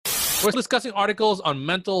We're discussing articles on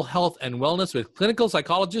mental health and wellness with clinical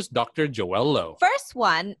psychologist Dr. Joelle Lowe. First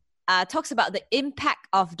one talks about the impact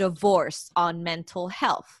of divorce on mental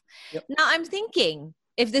health. Yep. Now, I'm thinking,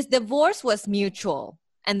 if this divorce was mutual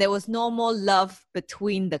and there was no more love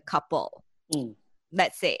between the couple,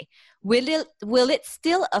 let's say, will it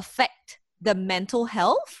still affect the mental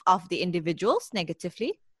health of the individuals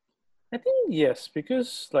negatively? I think yes,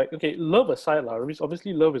 because love aside,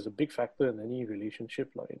 obviously love is a big factor in any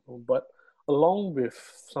relationship, but along with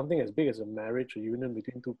something as big as a marriage, a union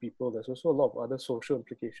between two people, there's also a lot of other social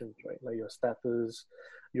implications, right? Like your status,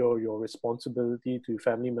 your responsibility to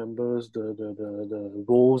family members, the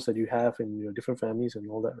roles that you have in your different families and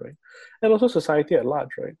all that, right? And also society at large,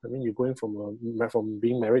 right? I mean, you're going from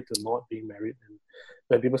being married to not being married, and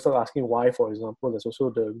when people start asking why, for example, there's also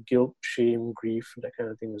the guilt, shame, grief, that kind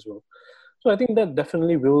of thing as well. So I think that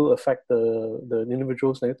definitely will affect the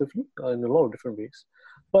individuals negatively in a lot of different ways.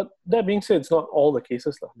 But that being said, it's not all the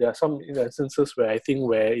cases. There are some instances where I think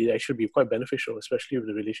where it actually be quite beneficial, especially if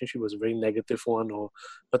the relationship was a very negative one or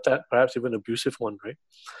perhaps even abusive one, right?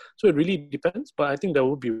 So it really depends, but I think there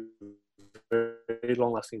will be very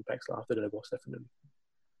long-lasting impacts after the divorce, definitely.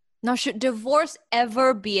 Now, should divorce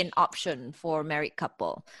ever be an option for a married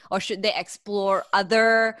couple? Or should they explore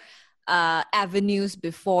other avenues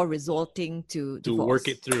before resorting to divorce? To work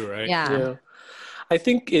it through, right? Yeah. I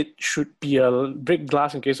think it should be a break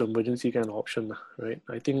glass in case of emergency kind of option, right?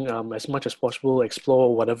 I think as much as possible,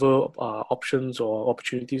 explore whatever options or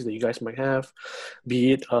opportunities that you guys might have,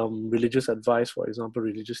 be it religious advice, for example,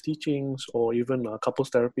 religious teachings, or even couples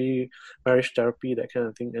therapy, marriage therapy, that kind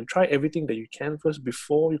of thing, and try everything that you can first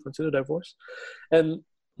before you consider divorce. And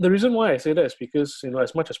the reason why I say that is because,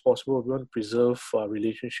 as much as possible, we want to preserve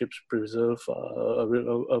relationships, preserve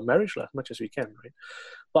a marriage as much as we can, right?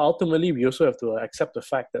 But ultimately, we also have to accept the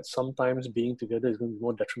fact that sometimes being together is going to be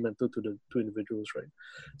more detrimental to the two individuals, right?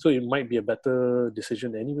 So it might be a better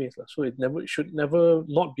decision anyways. So it should never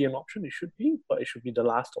not be an option. It should be, but it should be the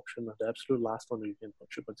last option, the absolute last one you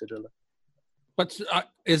should consider. But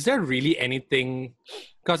is there really anything,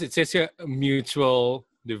 because it says here mutual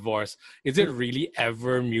divorce, is it really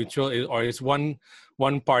ever mutual, or is one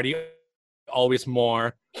party always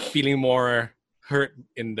feeling more hurt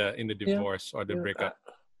in the divorce or the breakup?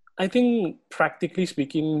 I think practically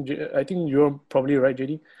speaking, I think you're probably right,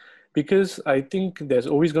 JD, because I think there's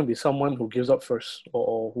always going to be someone who gives up first,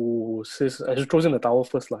 or who throws in the towel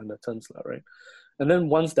first, in that sense, right? And then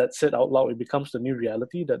once that's said out loud, it becomes the new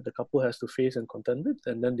reality that the couple has to face and contend with,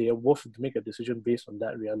 and then they are both to make a decision based on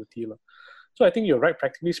that reality. So I think you're right,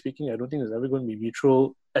 practically speaking, I don't think there's ever going to be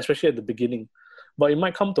mutual, especially at the beginning. But it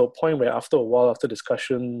might come to a point where after a while, after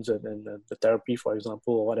discussions and the therapy, for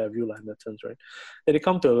example, or whatever you in that sense, right, that they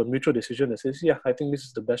come to a mutual decision that says, yeah, I think this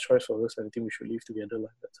is the best choice for us, and I think we should live together in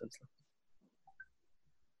that sense.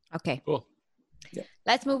 Okay. Cool. Yeah.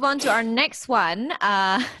 Let's move on to our next one,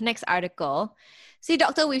 next article. See,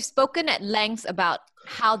 Doctor, we've spoken at length about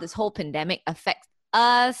how this whole pandemic affects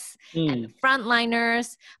us and the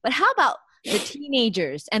frontliners, but how about the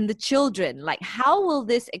teenagers and the children? Like, how will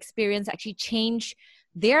this experience actually change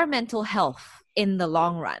their mental health in the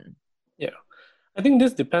long run? Yeah, I think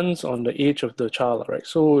this depends on the age of the child, right?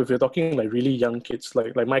 So if you're talking like really young kids,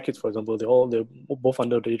 like my kids, for example, they're both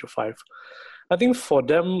under the age of 5. I think for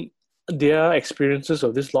them, their experiences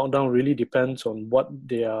of this lockdown really depends on what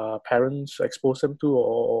their parents expose them to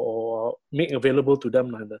or make available to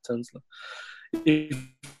them in that sense. If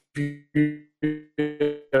you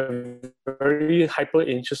very hyper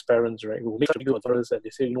anxious parents, right, who make such a big deal of others that they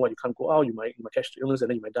say, you can't go out, you might catch the illness and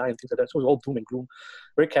then you might die and things like that. So it's all doom and gloom,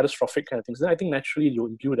 very catastrophic kind of things. Then I think naturally you'll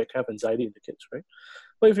imbue that kind of anxiety in the kids, right?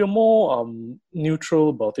 But if you're more neutral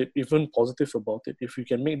about it, even positive about it, if you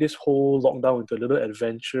can make this whole lockdown into a little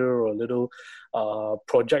adventure or a little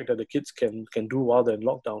project that the kids can do while they're in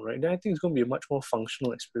lockdown, right, then I think it's going to be a much more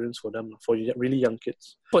functional experience for them, for really young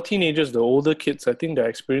kids. For teenagers, the older kids, I think their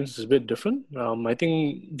experience is a bit different. I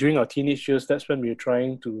think during our teenage years, that's when we're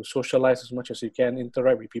trying to socialize as much as we can,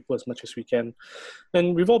 interact with people as much as we can.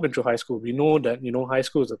 And we've all been through high school. We know that, high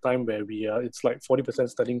school is a time where it's like 40%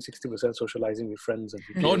 studying, 60% socializing with friends and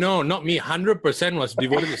people. No, not me. 100% was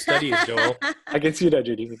devoted to studies, Joel. I can see that,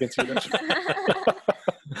 JD. I can see that.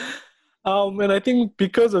 And I think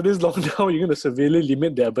because of this lockdown, you're going to severely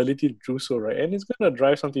limit their ability to do so, right? And it's going to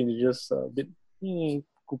drive some teenagers a bit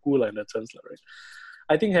cuckoo in that sense, right?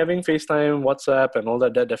 I think having FaceTime, WhatsApp, and all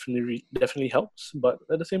that definitely helps. But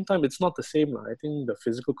at the same time, it's not the same. I think the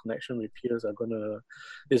physical connection with peers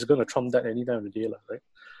is gonna trump that any time of the day, right?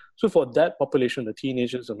 So for that population, the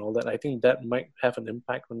teenagers and all that, I think that might have an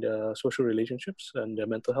impact on their social relationships and their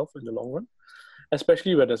mental health in the long run.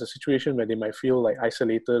 especially where there's a situation where they might feel like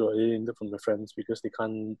isolated or alienated from their friends because they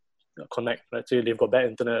can't connect. Let's say they've got bad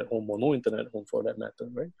internet at home or no internet at home for that matter,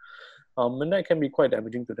 right? And that can be quite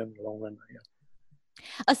damaging to them in the long run. Yeah.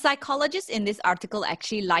 A psychologist in this article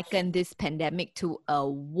actually likened this pandemic to a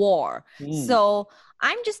war. So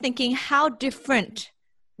I'm just thinking, how different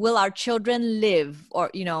will our children live, or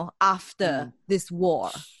after this war?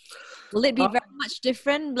 Will it be very much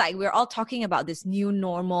different? Like, we're all talking about this new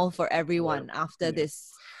normal for everyone after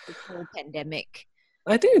this whole pandemic.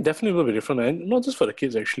 I think it definitely will be different, and not just for the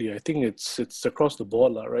kids. Actually, I think it's across the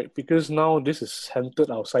board, right? Because now this has entered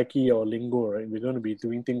our psyche, our lingo, right? We're going to be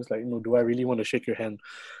doing things like, do I really want to shake your hand?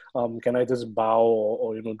 Can I just bow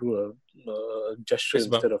or do a gesture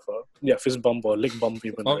Fist instead bump. of a fist bump or leg bump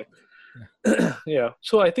even, Oh. right? Yeah.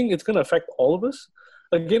 So I think it's going to affect all of us.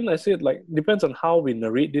 Again, I said, like, depends on how we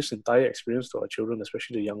narrate this entire experience to our children,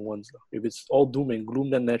 especially the young ones. If it's all doom and gloom,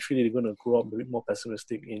 then naturally they're going to grow up a bit more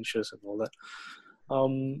pessimistic, anxious, and all that.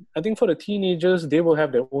 I think for the teenagers, they will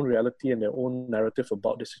have their own reality and their own narrative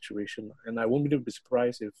about the situation. And I won't be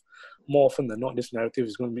surprised if more often than not, this narrative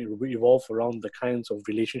is going to be evolve around the kinds of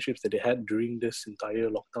relationships that they had during this entire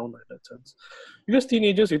lockdown in that sense. Because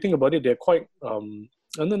teenagers, you think about it, they're quite, and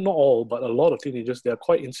then not all, but a lot of teenagers, they are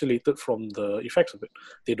quite insulated from the effects of it.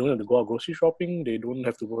 They don't have to go out grocery shopping. They don't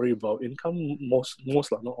have to worry about income. Most, not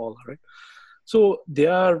all, right? So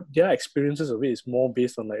their experiences of it is more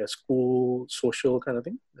based on like a school social kind of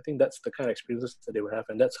thing. I think that's the kind of experiences that they will have,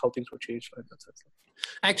 and that's how things will change. Like, that sense.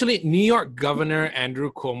 Actually, New York Governor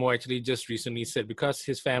Andrew Cuomo actually just recently said, because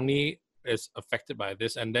his family is affected by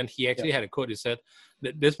this, and then he actually had a quote. He said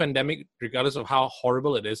that this pandemic, regardless of how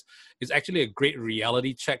horrible it is actually a great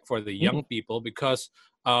reality check for the young people, because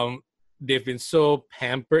they've been so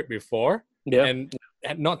pampered before, and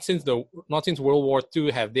not since World War II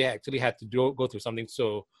have they actually had to go through something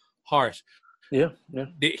so harsh.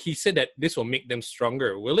 He said that this will make them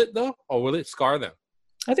stronger. Will it though, or will it scar them?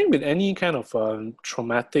 I think with any kind of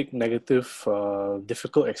traumatic, negative,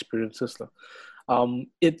 difficult experiences,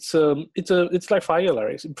 it's like fire,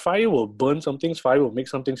 right? Fire will burn some things. Fire will make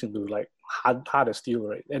some things into like hard as steel,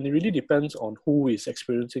 right? And it really depends on who is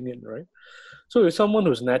experiencing it, right? So if someone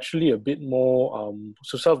who's naturally a bit more,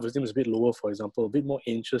 so self-esteem is a bit lower, for example, a bit more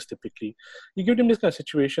anxious typically, you give them this kind of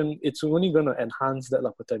situation, it's only going to enhance that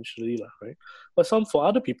potentially, right? But for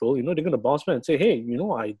other people, they're going to bounce back and say, hey,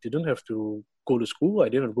 I didn't have to go to school, I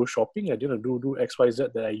didn't have to go shopping, I didn't do X, Y, Z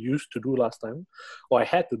that I used to do last time, or I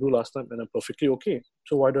had to do last time, and I'm perfectly okay.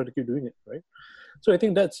 So why do I keep doing it, right? So I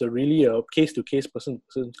think that's really a case-to-case person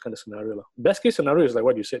kind of scenario. Best case scenario is like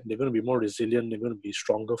what you said. They're going to be more resilient. They're going to be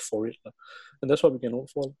stronger for it. And that's what we can hope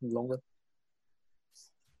for in the long run.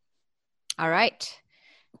 All right.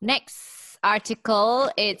 Next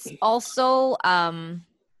article. It's also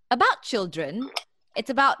about children.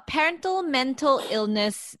 It's about parental mental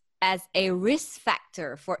illness as a risk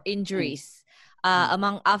factor for injuries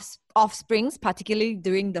among offsprings, particularly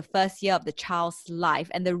during the first year of the child's life.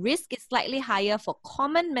 And the risk is slightly higher for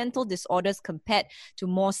common mental disorders compared to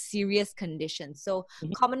more serious conditions. So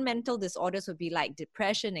common mental disorders would be like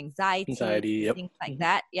depression, anxiety things like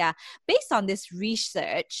that. Yeah. Based on this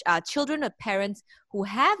research, children of parents who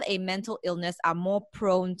have a mental illness are more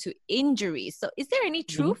prone to injuries. So is there any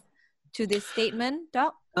truth to this statement,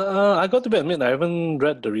 Doc? I got to admit, I haven't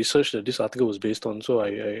read the research that this article was based on, so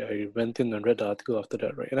I went in and read the article after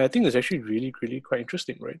that, right? And I think it's actually really, really quite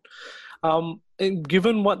interesting, right? And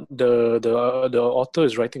given what the author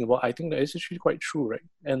is writing about, I think that is actually quite true, right?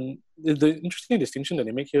 And the interesting distinction that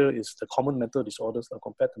they make here is the common mental disorders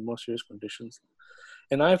compared to more serious conditions.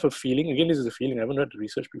 And I have a feeling, again, this is a feeling, I haven't read the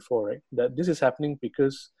research before, right? That this is happening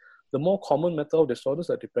because the more common mental disorders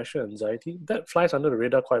like depression and anxiety, that flies under the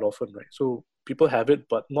radar quite often, right? So people have it,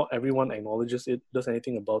 but not everyone acknowledges it, does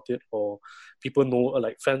anything about it, or people know,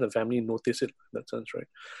 like friends and family notice it in that sense, right?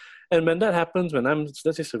 And when that happens, when I'm,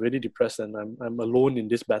 let's say, severely depressed and I'm alone in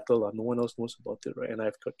this battle, no one else knows about it, right? And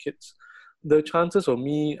I've got kids, the chances of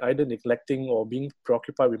me either neglecting or being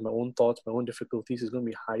preoccupied with my own thoughts, my own difficulties is going to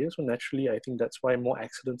be higher. So naturally, I think that's why more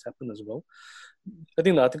accidents happen as well. I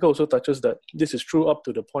think the article also touches that this is true up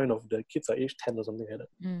to the point of the kids are age 10 or something like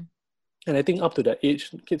that. And I think up to that age,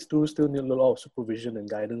 kids do still need a lot of supervision and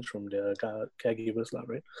guidance from their caregivers,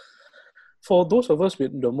 right? For those of us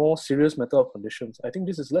with the more serious mental health conditions, I think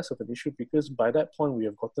this is less of an issue because by that point we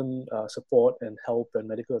have gotten support and help and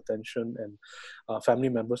medical attention and family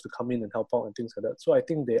members to come in and help out and things like that. So I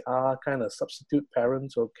think they are kind of substitute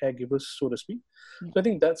parents or caregivers, so to speak. So I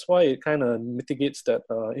think that's why it kind of mitigates that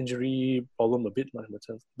injury problem a bit in that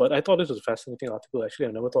sense. But I thought this was a fascinating article. Actually,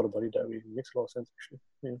 I never thought about it that way. It makes a lot of sense, actually.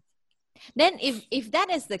 Yeah. Then if that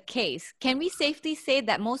is the case, can we safely say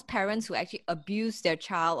that most parents who actually abuse their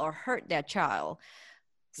child or hurt their child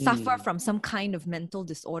suffer from some kind of mental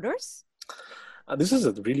disorders? This is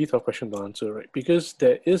a really tough question to answer, right? Because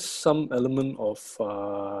there is some element of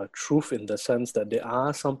truth in the sense that there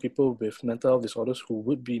are some people with mental health disorders who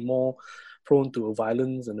would be more prone to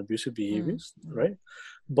violence and abusive behaviors, right?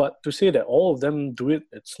 But to say that all of them do it,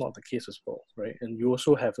 it's not the case as well, right? And you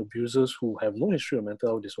also have abusers who have no history of mental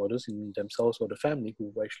health disorders in themselves or the family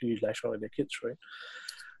who actually lash out at their kids, right?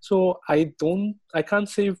 So I can't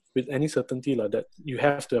say with any certainty that you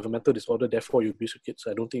have to have a mental disorder, therefore you abuse your kids.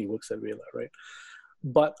 I don't think it works that way, right?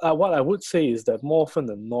 But what I would say is that more often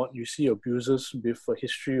than not, you see abusers with a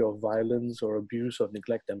history of violence or abuse or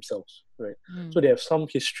neglect themselves, right? So they have some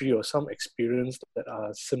history or some experience that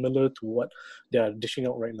are similar to what they are dishing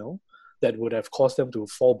out right now that would have caused them to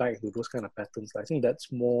fall back into those kind of patterns. I think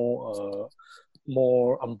that's more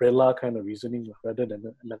umbrella kind of reasoning rather than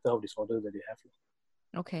the mental health disorder that they have.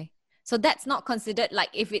 Okay. So that's not considered, like,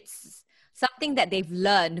 if it's something that they've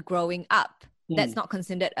learned growing up, that's not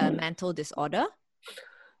considered a mental disorder?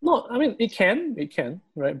 No, I mean, it can,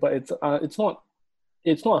 right? But it's not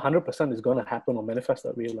 100% is going to happen or manifest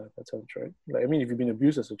that way, like that sense, right? Like, I mean, if you've been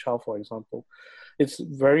abused as a child, for example, it's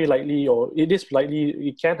very likely, or it is likely,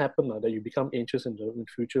 it can happen that you become anxious in the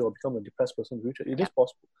future or become a depressed person in the future. It is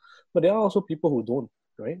possible. But there are also people who don't,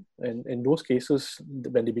 right? And in those cases,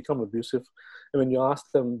 when they become abusive, and when you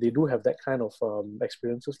ask them, they do have that kind of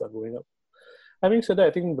experiences like growing up. Having said that,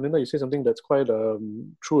 I think, Belinda, you say something that's quite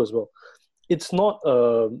true as well. It's not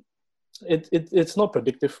it's not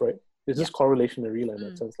predictive, right? It's just correlationary in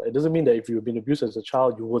that sense. Like, it doesn't mean that if you've been abused as a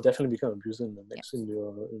child, you will definitely become abuser in the next when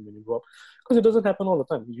you grow up, because it doesn't happen all the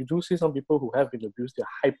time. You do see some people who have been abused; they're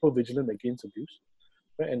hyper vigilant against abuse,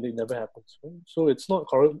 right? And it never happens. Right? So it's not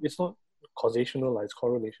causational; it's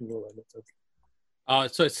correlational in that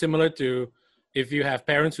sense. So it's similar to if you have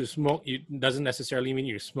parents who smoke, it doesn't necessarily mean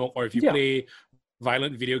you smoke, or if you play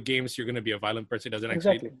violent video games, you're going to be a violent person. It doesn't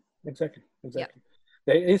actually. Exactly.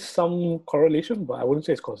 There is some correlation, but I wouldn't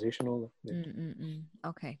say it's causational.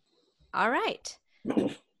 Okay. All right.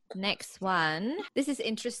 Next one. This is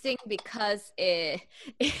interesting because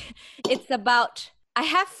it's about, I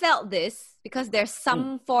have felt this because there's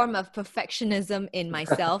some form of perfectionism in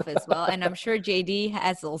myself as well. And I'm sure JD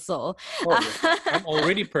has also. I'm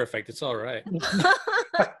already perfect. It's all right.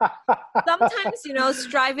 Sometimes,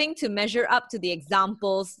 striving to measure up to the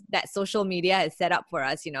examples that social media has set up for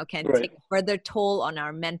us, can take further toll on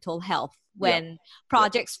our mental health when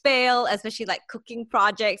projects fail, especially like cooking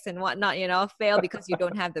projects and whatnot, fail because you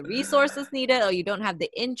don't have the resources needed or you don't have the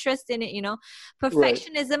interest in it,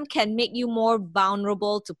 Perfectionism can make you more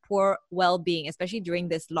vulnerable to poor well-being, especially during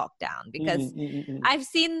this lockdown, because I've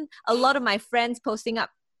seen a lot of my friends posting up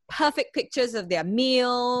perfect pictures of their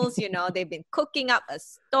meals, they've been cooking up a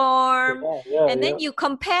storm. And then you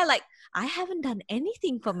compare, like, I haven't done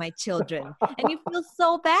anything for my children. And you feel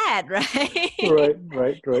so bad, right?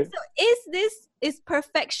 Right. So is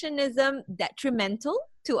perfectionism detrimental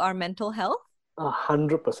to our mental health?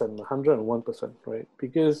 100%, 101%, right?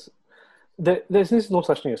 Because there's no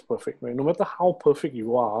such thing as perfect, right? No matter how perfect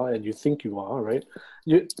you are and you think you are, right?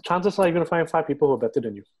 Chances are you're going to find 5 people who are better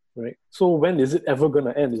than you, right? So when is it ever going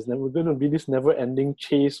to end? It's never going to be this never-ending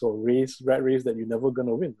chase or rat race that you're never going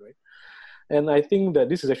to win, right? And I think that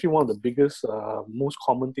this is actually one of the biggest, most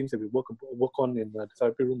common things that we work on in the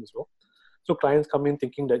therapy room as well. So clients come in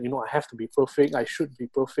thinking that, I have to be perfect, I should be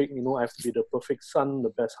perfect, I have to be the perfect son, the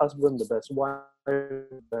best husband, the best wife, the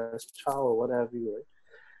best child, or whatever,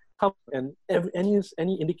 right? And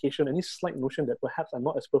any indication, any slight notion that perhaps I'm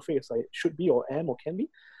not as perfect as I should be or am or can be,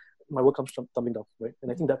 my work comes tumbling down, right?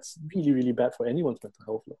 And I think that's really, really bad for anyone's mental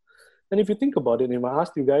health. And if you think about it, if I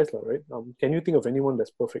asked you guys, right, can you think of anyone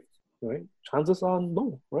that's perfect, right? Chances are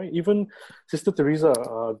no, right? Even Sister Teresa,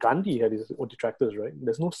 Gandhi had his own detractors, right?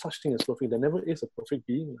 There's no such thing as perfect. There never is a perfect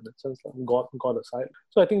being in that sense, like God aside.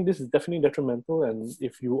 So I think this is definitely detrimental. And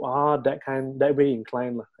if you are that way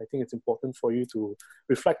inclined, I think it's important for you to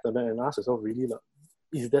reflect on that and ask yourself, really,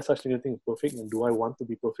 is there such thing as perfect, and do I want to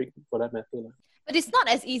be perfect for that matter? But it's not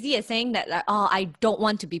as easy as saying that, like, oh, I don't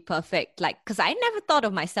want to be perfect. Like, because I never thought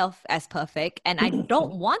of myself as perfect and I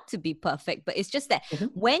don't want to be perfect. But it's just that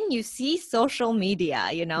when you see social media,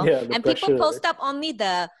 and pressure, people post up only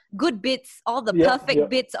the good bits, all the perfect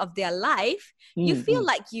bits of their life, you feel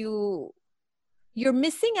like you're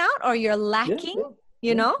missing out or you're lacking,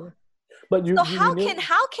 But so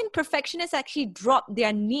how can perfectionists actually drop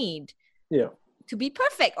their need to be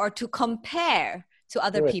perfect or to compare to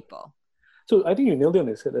other people? So I think you nailed it on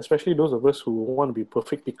the head, especially those of us who want to be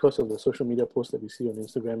perfect because of the social media posts that we see on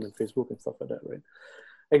Instagram and Facebook and stuff like that, right?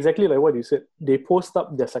 Exactly like what you said, they post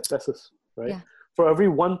up their successes, right? Yeah. For every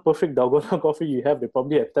one perfect dalgona coffee you have, they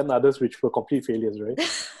probably have 10 others which were complete failures, right?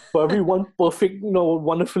 For every one perfect,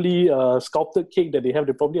 wonderfully sculpted cake that they have,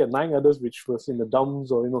 they probably have 9 others which was in the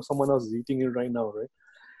dumps, or, someone else is eating it right now, right?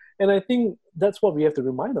 And I think that's what we have to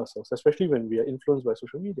remind ourselves, especially when we are influenced by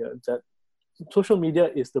social media, that social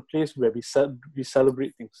media is the place where we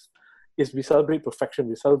celebrate things. We celebrate perfection,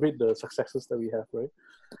 we celebrate the successes that we have, right?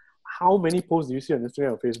 How many posts do you see on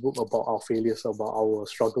Instagram or Facebook about our failures, about our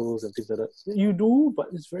struggles and things like that? You do, but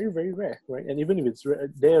it's very, very rare, right? And even if it's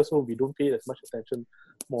there also, we don't pay as much attention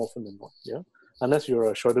more often than not, yeah? Unless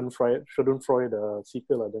you're a Schadenfreude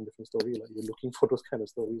seeker, then different story, like you're looking for those kind of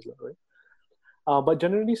stories, right? But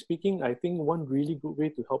generally speaking, I think one really good way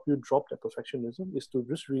to help you drop that perfectionism is to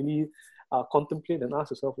just really contemplate and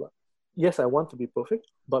ask yourself, like, yes, I want to be perfect,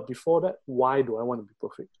 but before that, why do I want to be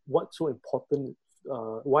perfect? What's so important?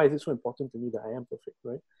 Why is it so important to me that I am perfect,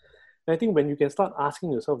 right? And I think when you can start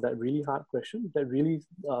asking yourself that really hard question, that really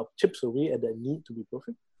chips away at that need to be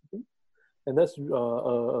perfect, I think. And that's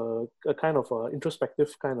a kind of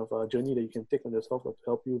introspective kind of journey that you can take on yourself to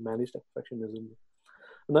help you manage that perfectionism.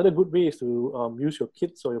 Another good way is to use your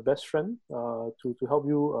kids or your best friend to help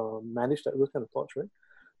you manage those kind of thoughts, right?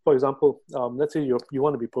 For example, let's say you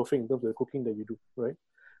want to be perfect in terms of the cooking that you do, right?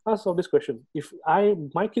 Ask yourself this question: if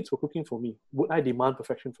my kids were cooking for me, would I demand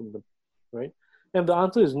perfection from them, right? And if the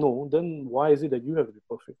answer is no, then why is it that you have to be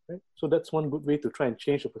perfect, right? So that's one good way to try and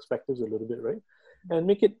change your perspectives a little bit, right? And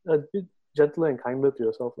make it a bit gentler and kinder to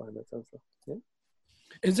yourself in that sense. Yeah?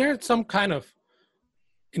 Is there some kind of,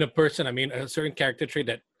 in a person, I mean, a certain character trait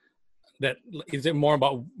that is it more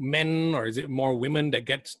about men, or is it more women that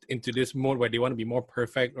gets into this mode where they want to be more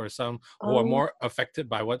perfect, or some who are more affected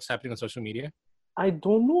by what's happening on social media? I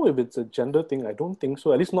don't know if it's a gender thing. I don't think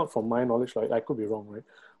so. At least not from my knowledge. Like, I could be wrong, right?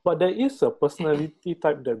 But there is a personality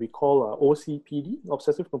type that we call OCPD,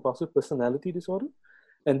 Obsessive Compulsive Personality Disorder.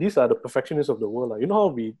 And these are the perfectionists of the world. You know how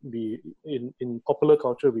we in popular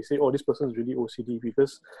culture, we say, oh, this person is really OCD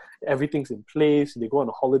because everything's in place. They go on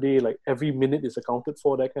a holiday, like every minute is accounted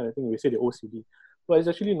for, that kind of thing. We say they're OCD. But it's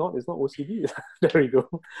actually not. It's not OCD. There we go.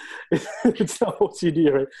 It's not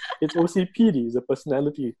OCD, right? It's OCPD. It's a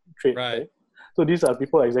personality trait, right? So these are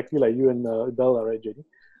people exactly like you and Bella, right, JD?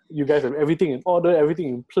 You guys have everything in order, everything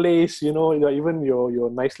in place, even your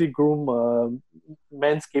nicely groomed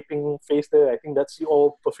manscaping face there. I think that's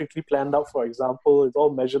all perfectly planned out, for example. It's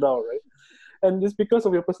all measured out, right? And it's because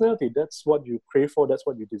of your personality. That's what you crave for. That's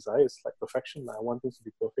what you desire. It's like perfection. I want things to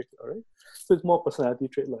be perfect, all right? So it's more personality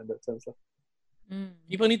trait in that sense.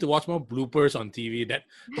 People need to watch more bloopers on TV that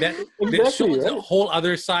exactly, shows right? the whole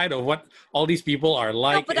other side of what all these people are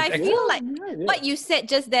like. No, but I feel like what you said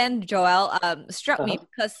just then, Joel, struck me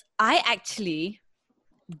because I actually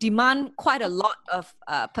demand quite a lot of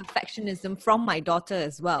perfectionism from my daughter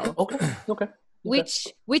as well. Okay.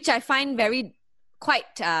 Which I find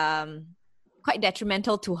quite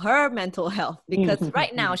detrimental to her mental health, because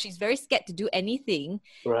right now she's very scared to do anything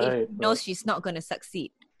if she knows she's not going to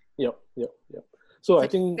succeed. Yep. So I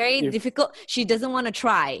think it's very difficult. She doesn't want to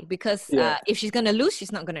try because if she's going to lose,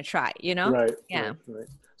 she's not going to try, Right. Yeah. Right.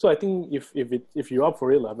 So I think if you're up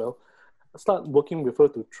for it, Label, start working with her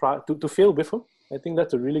to try to fail with her. I think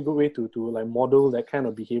that's a really good way to like model that kind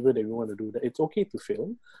of behavior that we want to do. That it's okay to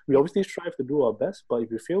fail. We obviously strive to do our best, but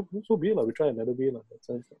if you fail, so be it. We try another way. That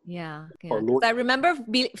sense. Yeah. I remember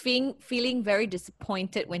feeling very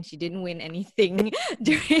disappointed when she didn't win anything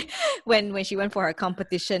when she went for her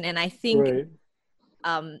competition, and I think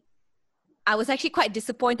I was actually quite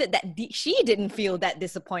disappointed that she didn't feel that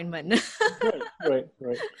disappointment. Right.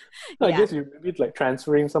 I guess you're maybe like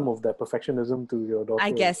transferring some of that perfectionism to your daughter. I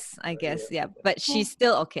guess, yeah. But she's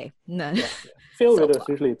still okay. No. Yeah. Fail with her,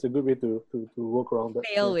 usually it's a good way to work around that.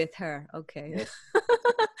 Fail with her, okay.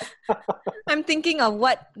 Yeah. I'm thinking of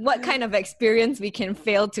what kind of experience we can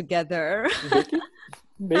fail together.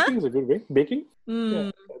 Baking is a good way. Baking?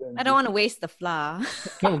 I don't want to waste the flour.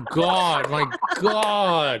 Oh God, my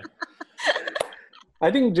God.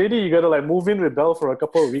 I think JD, you gotta like move in with Belle for a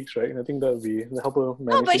couple of weeks, right? I think that would be help her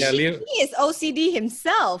manage. No, but he is OCD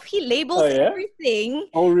himself. He labels everything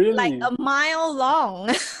like a mile long.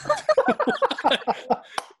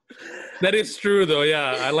 That is true, though.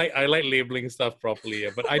 Yeah, I like labeling stuff properly,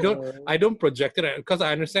 but I don't project it because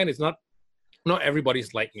I understand it's not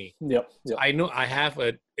everybody's like me. Yep. I know I have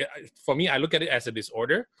for me, I look at it as a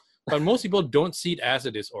disorder. But most people don't see it as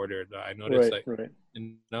a disorder. I notice,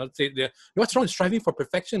 what's wrong with striving for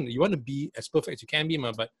perfection? You want to be as perfect as you can be,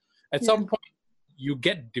 but at some point you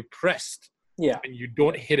get depressed Yeah. and you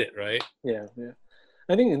don't hit it, right? Yeah.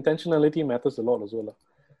 I think intentionality matters a lot as well.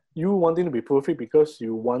 You wanting to be perfect because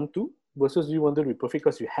you want to versus you wanting to be perfect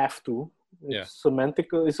because you have to. It's semantics,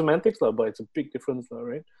 but it's a big difference,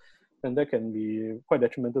 right? And that can be quite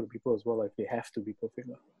detrimental to people as well if they have to be perfect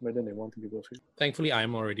rather than they want to be perfect. Thankfully,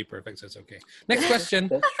 I'm already perfect, so it's okay. Next question.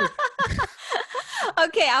 That's true.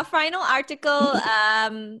 Okay, our final article.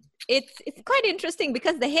 It's quite interesting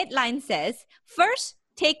because the headline says, "First,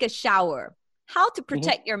 take a shower. How to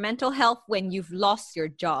protect your mental health when you've lost your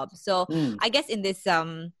job." So I guess in this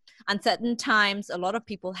uncertain times, a lot of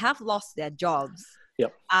people have lost their jobs.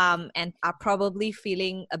 Yep. And are probably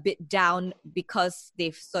feeling a bit down because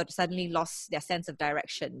they've sort of suddenly lost their sense of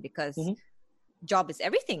direction because job is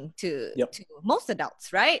everything to most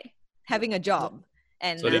adults, right? Having a job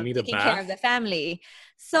and so they need taking a care bath? of their family.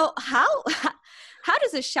 So how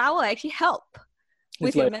does a shower actually help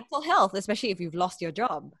with your mental health, especially if you've lost your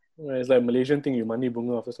job? It's like a Malaysian thing, you mandi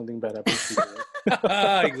bunga after something bad happens to you.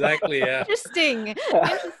 Right? Exactly, yeah. Interesting.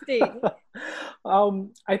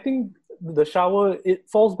 I think the shower, it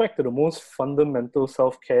falls back to the most fundamental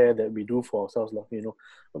self-care that we do for ourselves,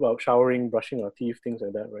 about showering, brushing our teeth, things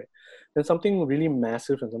like that, right? Then something really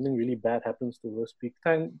massive and something really bad happens to us,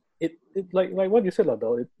 it like what you said,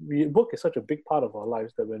 Adele, work is such a big part of our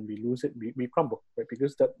lives that when we lose it, we crumble, right?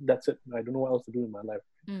 Because that's it. I don't know what else to do in my life.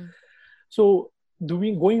 So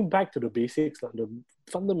going back to the basics, the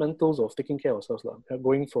fundamentals of taking care of ourselves,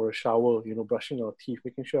 going for a shower, brushing our teeth,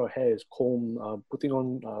 making sure our hair is combed, putting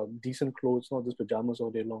on decent clothes, not just pajamas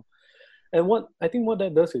all day long. And what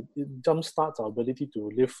that does, it jumpstarts our ability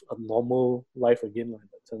to live a normal life again, in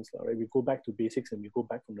that sense, right? We go back to basics and we go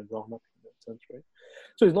back from the ground up in that sense, right?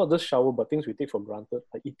 So it's not just shower, but things we take for granted,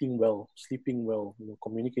 like eating well, sleeping well,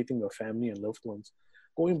 communicating with our family and loved ones.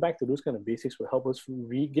 Going back to those kind of basics will help us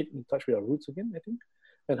get in touch with our roots again, I think,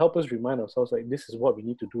 and help us remind ourselves like this is what we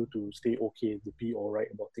need to do to stay okay, to be all right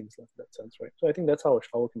about things like that sense, right? So I think that's how a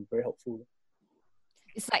shower can be very helpful.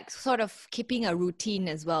 It's like sort of keeping a routine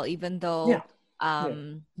as well, even though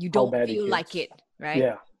you don't feel like it, right?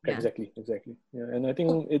 Yeah. Exactly. Yeah, and I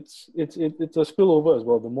think it's a spillover as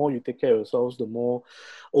well. The more you take care of yourselves, the more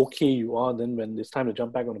okay you are. Then when it's time to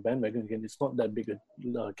jump back on the bandwagon again, it's not that big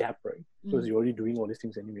a gap, right? Because you're already doing all these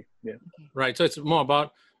things anyway. Yeah. Right. So it's more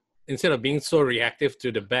about, instead of being so reactive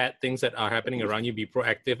to the bad things that are happening around you, be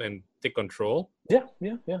proactive and take control. Yeah.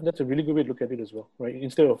 That's a really good way to look at it as well, right?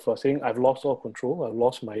 Instead of saying I've lost all control, I've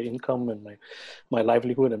lost my income and my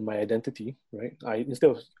livelihood and my identity, right? Instead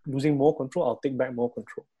of losing more control, I'll take back more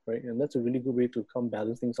control, right? And that's a really good way to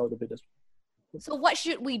balance things out a bit as well. So what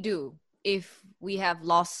should we do if we have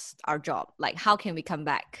lost our job? Like, how can we come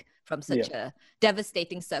back from such a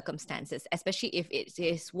devastating circumstances, especially if it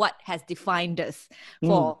is what has defined us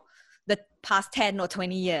for the past 10 or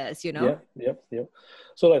 20 years, Yep.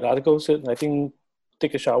 So like the article said, I think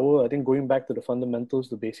take a shower. I think going back to the fundamentals,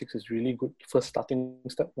 the basics is really good first starting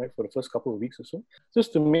step, right? For the first couple of weeks or so,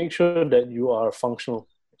 just to make sure that you are functional.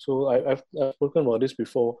 So I've spoken about this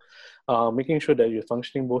before, making sure that you're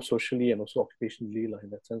functioning both socially and also occupationally, in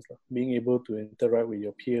that sense. Being able to interact with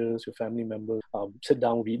your peers, your family members, sit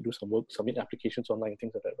down, read, do some work, submit applications online,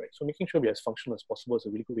 things like that, right? So making sure we're as functional as possible is a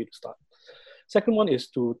really good way to start. Second one is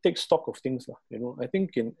to take stock of things. I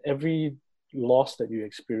think in every loss that you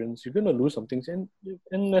experience, you're going to lose some things.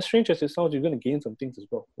 And as strange as it sounds, you're going to gain some things as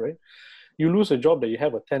well, right? You lose a job that you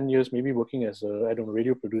have 10 years, maybe working as a,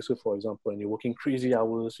 radio producer, for example, and you're working crazy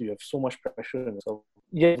hours, you have so much pressure on yourself.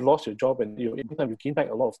 Yeah, you've lost your job and you gain back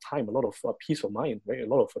a lot of time, a lot of peace of mind, right? A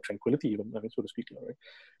lot of tranquility, even, so to speak, right?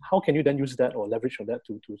 How can you then use that or leverage on that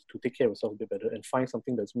to take care of yourself a bit better and find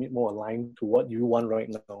something that's more aligned to what you want right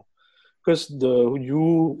now? Because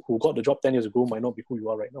you who got the job 10 years ago might not be who you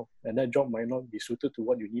are right now. And that job might not be suited to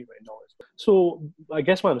what you need right now as well. So I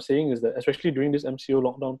guess what I'm saying is that, especially during this MCO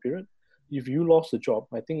lockdown period, if you lost a job,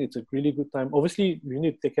 I think it's a really good time. Obviously, we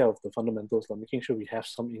need to take care of the fundamentals, making sure we have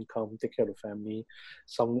some income, take care of the family,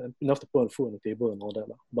 enough to put food on the table and all that.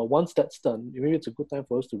 But once that's done, maybe it's a good time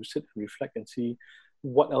for us to sit and reflect and see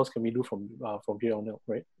what else can we do from here on out,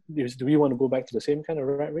 right? Do we want to go back to the same kind of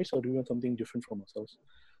rat race, or do we want something different from ourselves?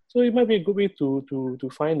 So it might be a good way to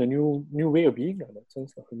find a new way of being, in that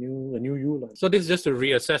sense, a new you. So this is just to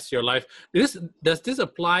reassess your life. Does this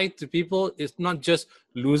apply to people? It's not just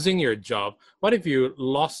losing your job. What if you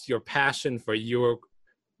lost your passion for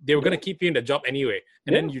they were going to keep you in the job anyway,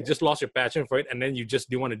 and then you just lost your passion for it, and then you just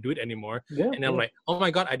didn't want to do it anymore. And I'm like, oh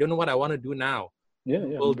my God, I don't know what I want to do now.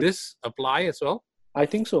 Will this apply as well? I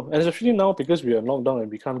think so, and especially now because we are locked down and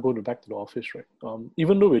we can't go back to the office, right?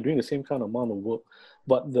 Even though we're doing the same kind of amount of work,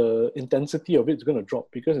 but the intensity of it is going to drop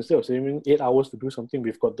because instead of saving 8 hours to do something,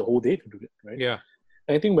 we've got the whole day to do it, right? Yeah.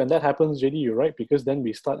 And I think when that happens, JD, you're right, because then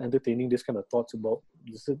we start entertaining this kind of thoughts about,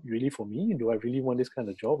 is it really for me? Do I really want this kind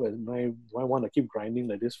of job? Do I want to keep grinding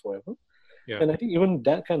like this forever? Yeah. And I think even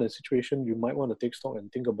that kind of situation, you might want to take stock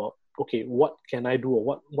and think about, okay, what can I do,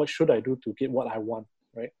 or what should I do to get what I want,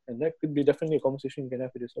 right? And that could be definitely a conversation you can have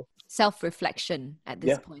with yourself. Self-reflection at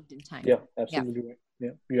this point in time. Yeah, absolutely right. Yeah,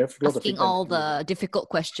 you have a lot asking all the difficult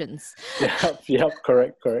questions. Yeah,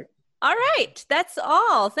 correct. All right, that's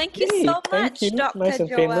all. Thank you so much, thank you. Dr. Nice and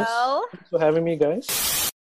Joel. painless. Thanks for having me, guys.